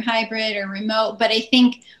whether they're hybrid or remote. But I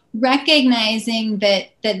think recognizing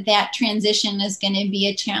that transition is going to be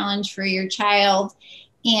a challenge for your child,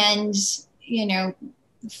 and, you know,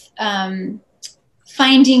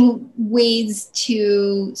 finding ways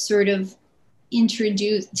to sort of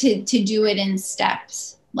introduce, to do it in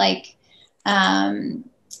steps. Like,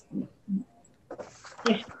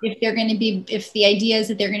 if they're going to be, if the idea is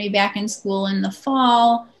that they're going to be back in school in the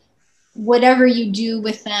fall, whatever you do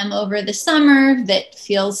with them over the summer that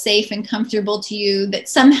feels safe and comfortable to you, that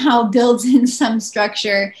somehow builds in some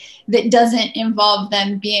structure that doesn't involve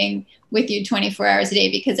them being with you 24 hours a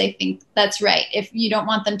day, because I think that's right. If you don't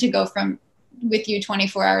want them to go from with you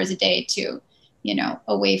 24 hours a day to, you know,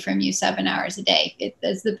 away from you 7 hours a day,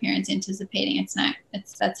 as the parent's anticipating, that's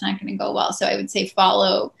not going to go well. So I would say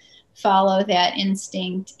follow that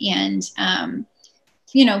instinct, and,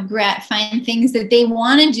 you know, find things that they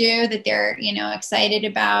want to do, that they're, you know, excited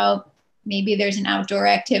about. Maybe there's an outdoor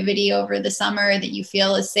activity over the summer that you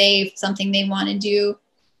feel is safe, something they want to do,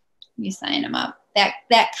 you sign them up.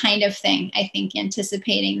 That kind of thing. I think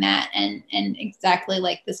anticipating that, and exactly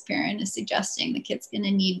like this parent is suggesting, the kid's going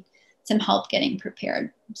to need some help getting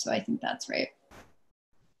prepared. So I think that's right.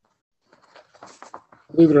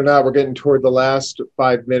 Believe it or not, we're getting toward the last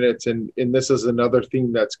 5 minutes, and this is another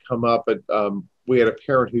theme that's come up. We had a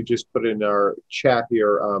parent who just put in our chat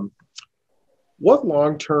here, what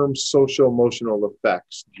long-term social emotional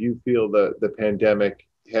effects do you feel the pandemic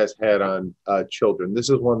has had on children? This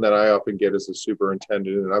is one that I often get as a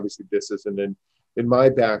superintendent, and obviously this isn't in my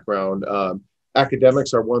background.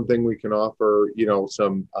 Academics are one thing we can offer, you know,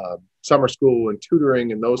 some summer school and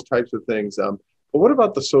tutoring and those types of things. But what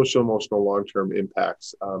about the social emotional long-term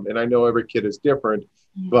impacts? And I know every kid is different,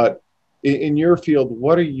 but in your field,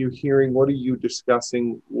 what are you hearing? What are you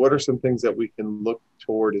discussing? What are some things that we can look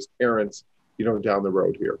toward as parents, you know, down the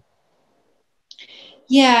road here?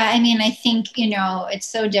 Yeah, I mean, I think, you know, it's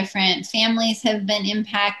so different. Families have been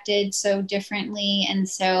impacted so differently. And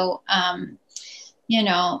so, you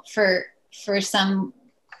know, for some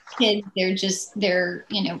kids, they're,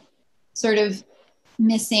 you know, sort of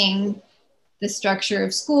missing the structure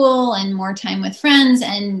of school and more time with friends.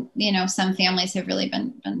 And, you know, some families have really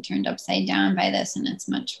been turned upside down by this, and it's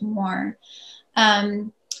much more.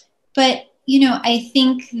 But, you know, I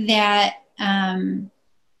think that,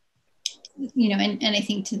 you know, and I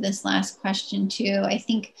think to this last question too, I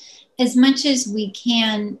think as much as we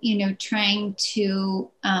can, you know, trying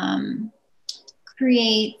to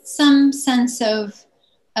create some sense of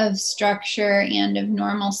structure and of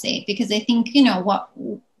normalcy, because I think, you know, what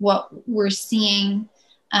we're seeing,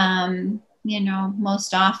 you know,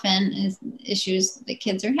 most often is issues that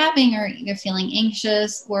kids are having are either feeling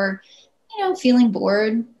anxious or, you know, feeling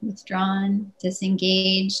bored, withdrawn,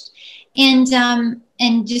 disengaged, and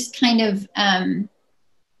just kind of,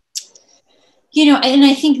 you know, and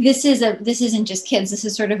I think this isn't just kids. This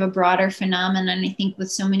is sort of a broader phenomenon. I think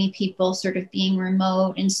with so many people sort of being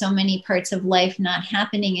remote and so many parts of life not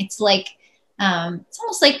happening, it's like, it's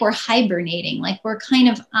almost like we're hibernating, like we're kind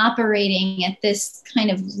of operating at this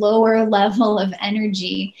kind of lower level of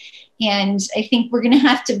energy. And I think we're going to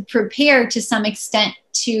have to prepare to some extent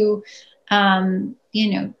to,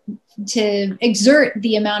 you know, to exert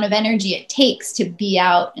the amount of energy it takes to be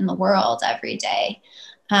out in the world every day,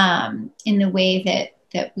 in the way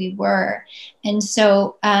that we were. And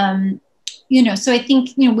so, you know, so I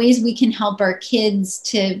think, you know, ways we can help our kids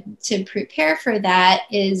to prepare for that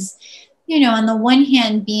is, you know, on the one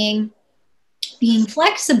hand, being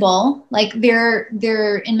flexible. Like there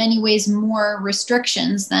in many ways more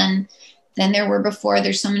restrictions than there were before.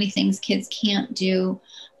 There's so many things kids can't do.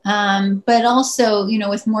 But also, you know,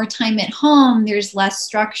 with more time at home, there's less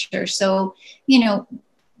structure. So, you know,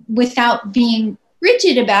 without being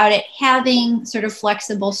rigid about it, having sort of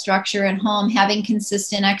flexible structure at home, having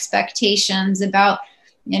consistent expectations about,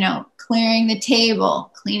 you know, clearing the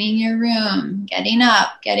table, cleaning your room, getting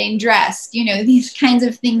up, getting dressed, you know, these kinds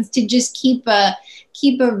of things to just keep a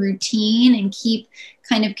routine and keep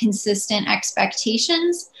kind of consistent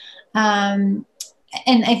expectations. And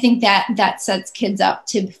I think that sets kids up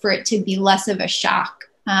for it to be less of a shock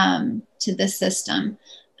to the system.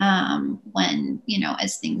 when,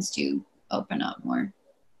 as things do open up more.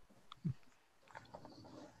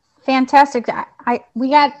 Fantastic. I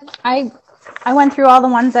went through all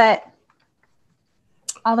the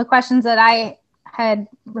questions that I had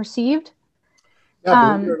received.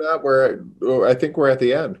 Yeah, believe it or not, I think we're at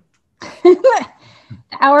the end. The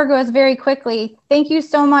hour goes very quickly. Thank you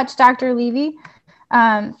so much, Dr. Levey,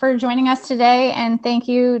 for joining us today. And thank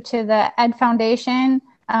you to the Ed Foundation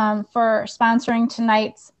for sponsoring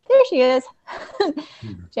tonight's, there she is,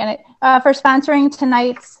 Janet, for sponsoring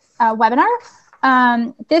tonight's webinar.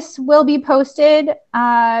 This will be posted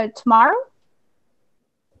tomorrow.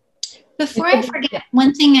 Before I forget,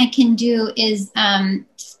 one thing I can do is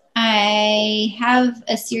I have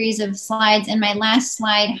a series of slides, and my last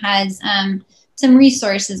slide has some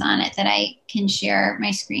resources on it that I can share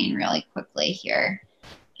my screen really quickly here.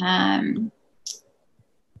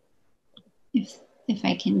 If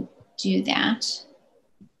I can do that.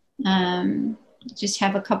 Just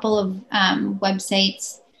have a couple of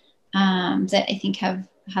websites that I think have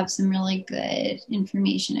some really good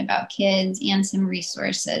information about kids and some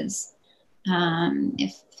resources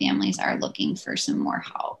if families are looking for some more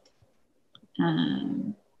help.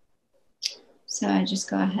 So I just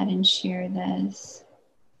go ahead and share this.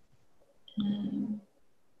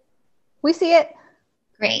 We see it.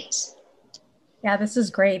 Great. Yeah, this is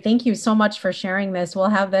great. Thank you so much for sharing this. We'll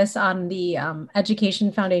have this on the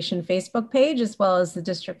Education Foundation Facebook page, as well as the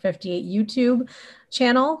District 58 YouTube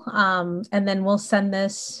channel. And then we'll send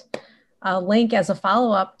this link as a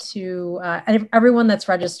follow-up to everyone that's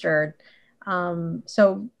registered.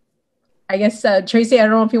 So I guess, Tracy, I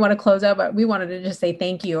don't know if you want to close out, but we wanted to just say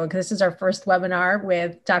thank you, because this is our first webinar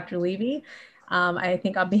with Dr. Levey. I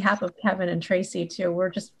think on behalf of Kevin and Tracy too, we're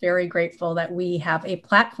just very grateful that we have a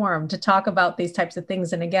platform to talk about these types of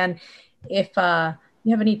things. And again, if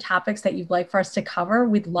you have any topics that you'd like for us to cover,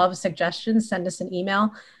 we'd love suggestions, send us an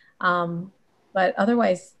email. But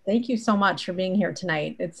otherwise, thank you so much for being here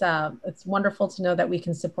tonight. It's wonderful to know that we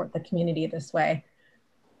can support the community this way.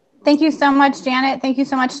 Thank you so much, Janet. Thank you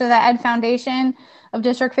so much to the Ed Foundation of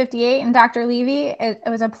District 58 and Dr. Levey. It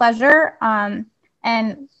was a pleasure.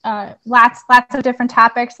 And lots of different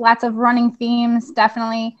topics, lots of running themes,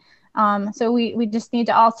 definitely. So we just need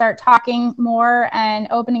to all start talking more and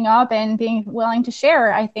opening up and being willing to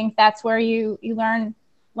share. I think that's where you learn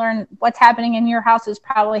what's happening in your house is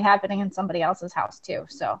probably happening in somebody else's house too.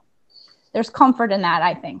 So there's comfort in that,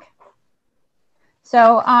 I think.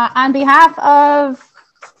 So on behalf of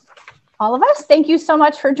all of us, thank you so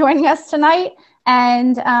much for joining us tonight.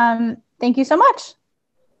 And thank you so much.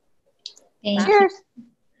 Thank you. Cheers.